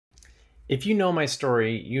If you know my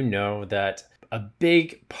story, you know that a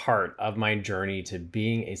big part of my journey to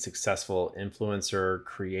being a successful influencer,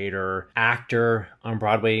 creator, actor on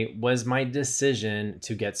Broadway was my decision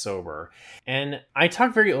to get sober. And I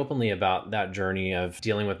talk very openly about that journey of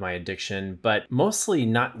dealing with my addiction, but mostly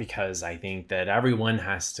not because I think that everyone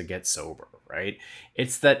has to get sober. Right?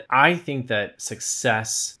 It's that I think that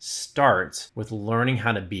success starts with learning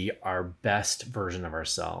how to be our best version of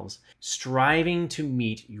ourselves, striving to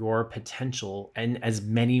meet your potential in as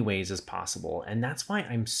many ways as possible. And that's why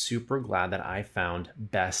I'm super glad that I found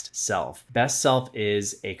Best Self. Best Self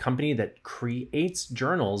is a company that creates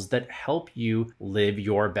journals that help you live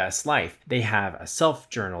your best life. They have a self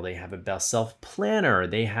journal, they have a best self planner,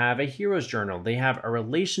 they have a hero's journal, they have a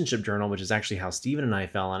relationship journal, which is actually how Steven and I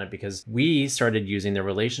fell on it because we started using the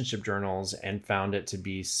relationship journals and found it to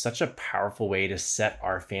be such a powerful way to set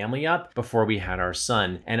our family up before we had our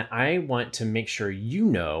son. And I want to make sure you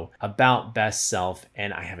know about Best Self,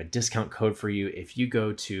 and I have a discount code for you. If you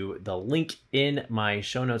go to the link in my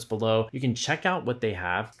show notes below, you can check out what they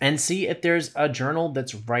have and see if there's a journal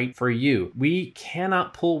that's right for you. We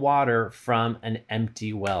cannot pull water from an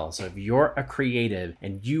empty well. So if you're a creative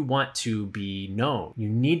and you want to be known, you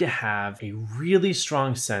need to have a really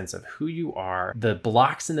strong sense of who you are, the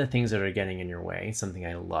blocks and the things that are getting in your way, something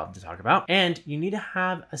I love to talk about, and you need to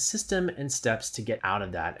have a system and steps to get out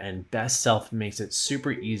of that. And Best Self makes it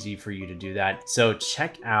super easy for you to do that. So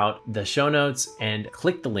check out the show notes and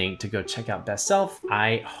click the link to go check out Best Self.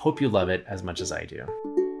 I hope you love it as much as I do.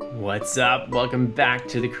 What's up? Welcome back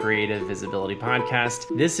to the Creative Visibility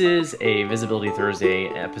Podcast. This is a Visibility Thursday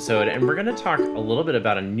episode, and we're going to talk a little bit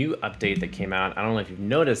about a new update that came out. I don't know if you've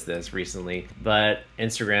noticed this recently, but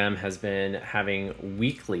Instagram has been having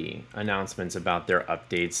weekly announcements about their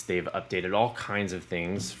updates. They've updated all kinds of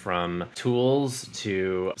things from tools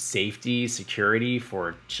to safety, security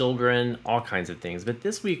for children, all kinds of things. But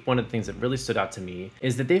this week, one of the things that really stood out to me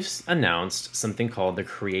is that they've announced something called the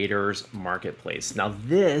Creators Marketplace. Now,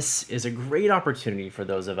 this is a great opportunity for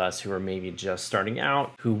those of us who are maybe just starting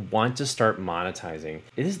out, who want to start monetizing.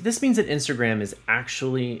 This means that Instagram is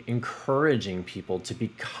actually encouraging people to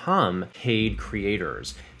become paid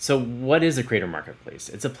creators. So what is a creator marketplace?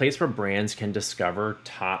 It's a place where brands can discover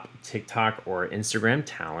top TikTok or Instagram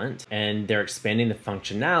talent, and they're expanding the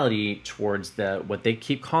functionality towards what they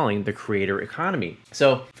keep calling the creator economy.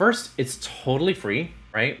 So first, it's totally free.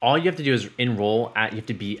 Right? All you have to do is you have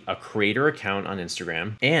to be a creator account on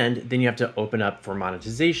Instagram, and then you have to open up for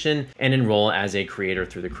monetization and enroll as a creator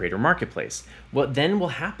through the creator marketplace. What then will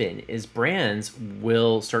happen is brands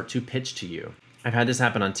will start to pitch to you. I've had this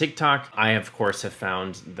happen on TikTok. I, of course, have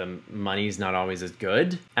found the money's not always as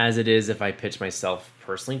good as it is if I pitch myself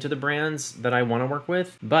personally to the brands that I want to work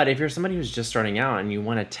with. But if you're somebody who's just starting out and you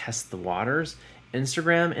want to test the waters,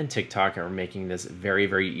 Instagram and TikTok are making this very,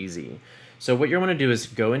 very easy. So what you're going to do is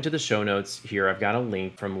go into the show notes here. I've got a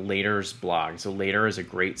link from Later's blog. So Later is a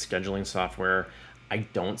great scheduling software. I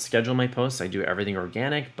don't schedule my posts. I do everything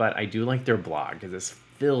organic, but I do like their blog because it's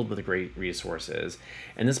filled with great resources.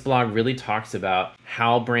 And this blog really talks about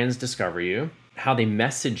how brands discover you, how they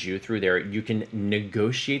message you through there. You can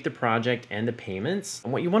negotiate the project and the payments.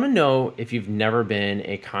 And what you want to know if you've never been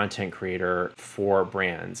a content creator for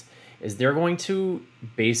brands is they're going to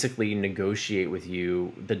basically negotiate with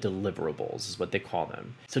you the deliverables, is what they call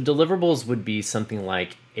them. So deliverables would be something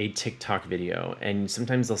like a TikTok video, and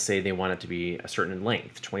sometimes they'll say they want it to be a certain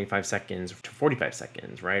length, 25 seconds to 45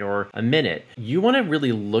 seconds, right? Or a minute. You want to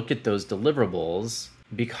really look at those deliverables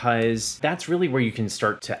because that's really where you can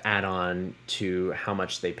start to add on to how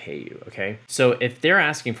much they pay you, okay? So if they're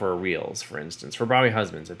asking for a Reels, for instance, for Broadway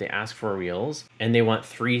Husbands, if they ask for a Reels and they want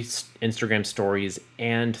 3 Instagram stories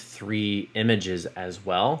and 3 images as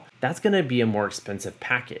well, that's gonna be a more expensive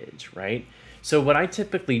package, right? So what I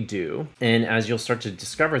typically do, and as you'll start to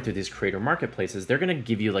discover through these creator marketplaces, they're gonna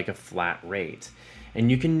give you like a flat rate. And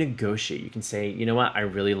you can negotiate. You can say, you know what, I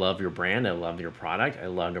really love your brand. I love your product. I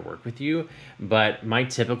love to work with you. But my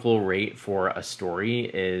typical rate for a story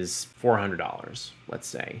is $400, let's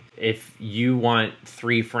say. If you want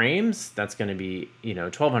 3 frames, that's going to be,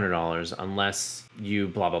 $1,200 unless you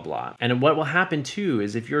blah, blah, blah. And what will happen too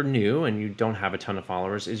is if you're new and you don't have a ton of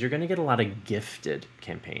followers is you're going to get a lot of gifted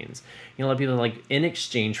campaigns. A lot of people are like, in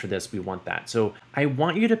exchange for this, we want that. So I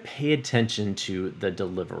want you to pay attention to the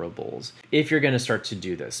deliverables if you're going to start to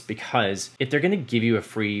do this, because if they're going to give you a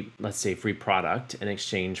free, let's say free product in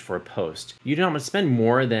exchange for a post, you don't want to spend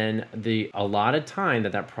more than the allotted time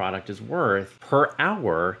that product is worth per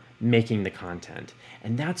hour making the content.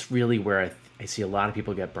 And that's really where I see a lot of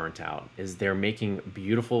people get burnt out, is they're making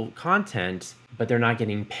beautiful content, but they're not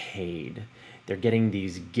getting paid. they're getting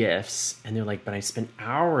these gifts and they're like, but I spent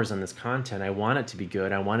hours on this content. I want it to be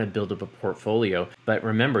good. I want to build up a portfolio. But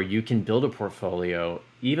remember, you can build a portfolio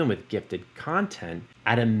even with gifted content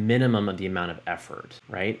at a minimum of the amount of effort,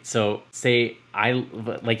 right? So say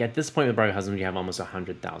at this point with Barbie Husbands, we have almost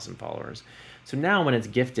 100,000 followers. So now when it's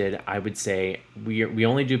gifted, I would say we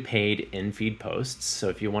only do paid in-feed posts. So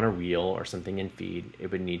if you want a reel or something in feed,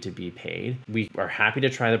 it would need to be paid. We are happy to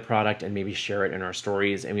try the product and maybe share it in our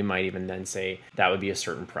stories. And we might even then say that would be a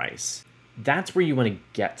certain price. That's where you want to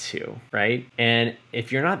get to, right? And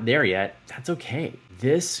if you're not there yet, that's okay.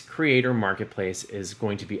 This creator marketplace is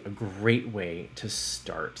going to be a great way to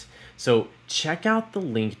start. So check out the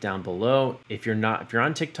link down below. If you're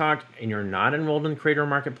on TikTok and you're not enrolled in the creator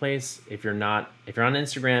marketplace, if you're on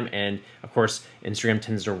Instagram, and of course, Instagram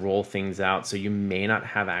tends to roll things out, so you may not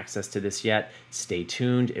have access to this yet, stay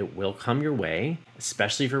tuned. It will come your way,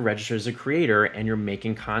 especially if you're registered as a creator and you're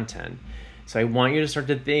making content. So I want you to start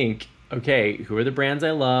to think, okay, who are the brands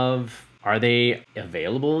I love? Are they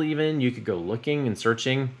available even? You could go looking and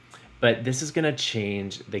searching, but this is gonna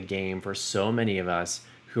change the game for so many of us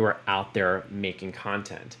who are out there making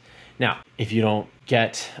content. Now, if you don't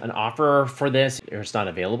get an offer for this or it's not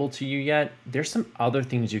available to you yet, there's some other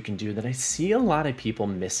things you can do that I see a lot of people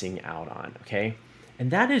missing out on, okay? And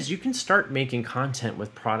that is you can start making content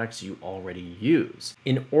with products you already use.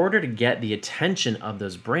 In order to get the attention of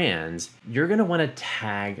those brands, you're gonna wanna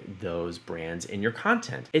tag those brands in your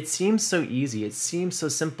content. It seems so easy, it seems so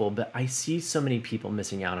simple, but I see so many people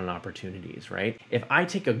missing out on opportunities, right? If I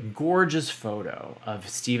take a gorgeous photo of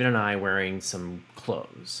Steven and I wearing some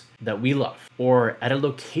clothes that we love, or at a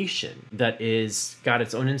location that is got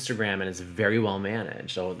its own Instagram and is very well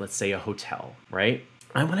managed, so let's say a hotel, right?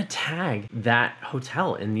 I want to tag that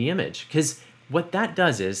hotel in the image, because what that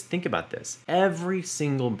does is, think about this. Every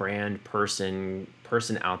single brand person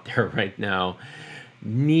out there right now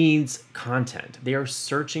needs content. They are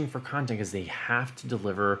searching for content because they have to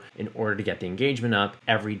deliver in order to get the engagement up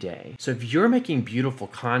every day. So if you're making beautiful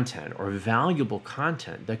content or valuable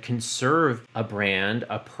content that can serve a brand,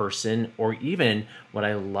 a person, or even what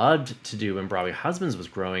I loved to do when Broadway Husbands was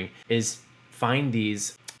growing is find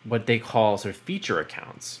these what they call sort of feature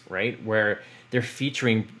accounts, right? Where they're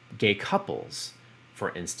featuring gay couples, for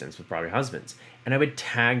instance, with Broadway Husbands. And I would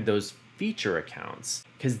tag those feature accounts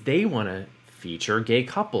because they want to feature gay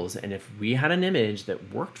couples. And if we had an image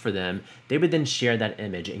that worked for them, they would then share that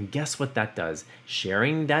image. And guess what that does?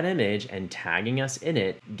 Sharing that image and tagging us in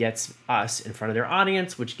it gets us in front of their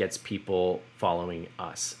audience, which gets people following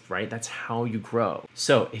us, right? That's how you grow.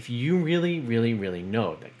 So if you really, really, really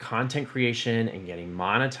know that content creation and getting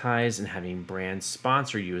monetized and having brands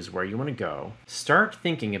sponsor you is where you want to go, start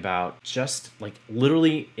thinking about just like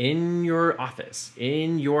literally in your office,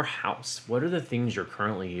 in your house, what are the things you're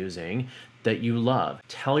currently using that you love?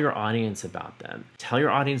 Tell your audience about them. Tell your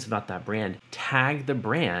audience about that brand. Tag the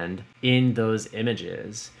brand in those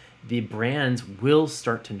images. The brands will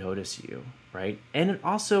start to notice you, right? And it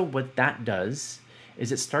also, what that does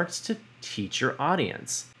is it starts to teach your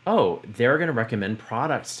audience. Oh, they're going to recommend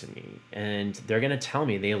products to me and they're going to tell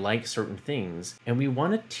me they like certain things. And we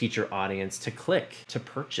want to teach your audience to click, to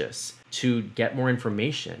purchase, to get more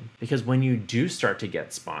information. Because when you do start to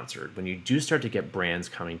get sponsored, when you do start to get brands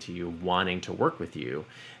coming to you, wanting to work with you,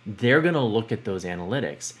 they're going to look at those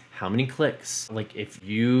analytics. How many clicks? Like if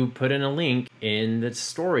you put in a link in the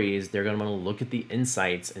stories, they're going to want to look at the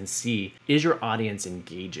insights and see, is your audience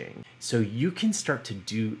engaging? So you can start to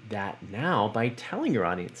do that now by telling your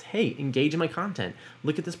audience, hey, engage in my content.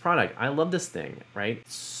 Look at this product. I love this thing, right?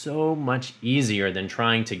 So much easier than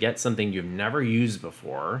trying to get something you've never used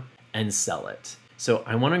before and sell it. So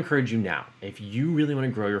I want to encourage you now, if you really want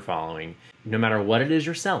to grow your following, no matter what it is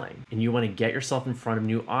you're selling, and you want to get yourself in front of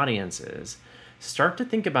new audiences, start to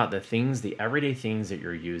think about the things, the everyday things that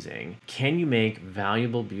you're using. Can you make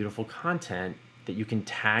valuable, beautiful content that you can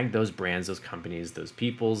tag those brands, those companies, those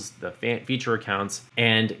peoples, the feature accounts,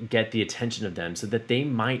 and get the attention of them so that they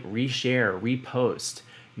might reshare, repost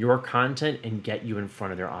your content and get you in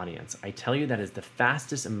front of their audience? I tell you, that is the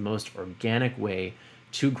fastest and most organic way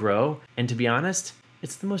to grow. And to be honest,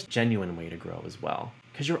 it's the most genuine way to grow as well,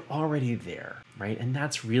 because you're already there, right? And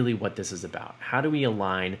that's really what this is about. How do we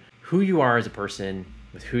align who you are as a person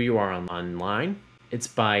with who you are online? It's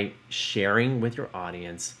by sharing with your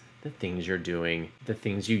audience the things you're doing, the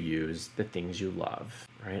things you use, the things you love,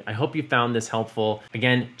 right? I hope you found this helpful.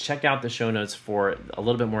 Again, check out the show notes for a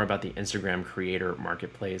little bit more about the Instagram Creator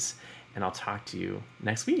Marketplace, and I'll talk to you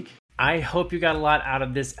next week. I hope you got a lot out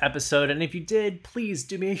of this episode. And if you did, please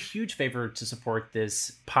do me a huge favor to support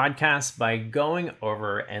this podcast by going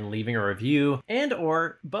over and leaving a review, and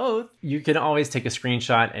or both. You can always take a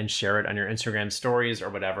screenshot and share it on your Instagram stories or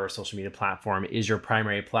whatever social media platform is your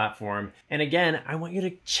primary platform. And again, I want you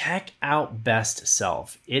to check out Best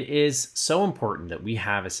Self. It is so important that we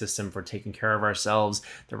have a system for taking care of ourselves,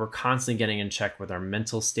 that we're constantly getting in check with our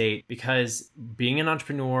mental state, because being an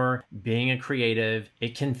entrepreneur, being a creative,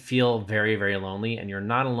 it can feel very, very lonely, and you're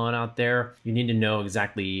not alone out there. You need to know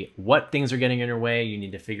exactly what things are getting in your way. You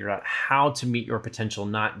need to figure out how to meet your potential,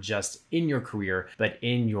 not just in your career, but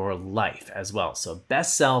in your life as well. So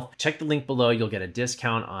Best Self, check the link below. You'll get a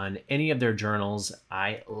discount on any of their journals.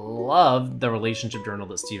 I love the relationship journal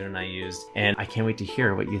that Stephen and I used, and I can't wait to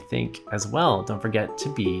hear what you think as well. Don't forget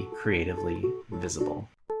to be creatively visible.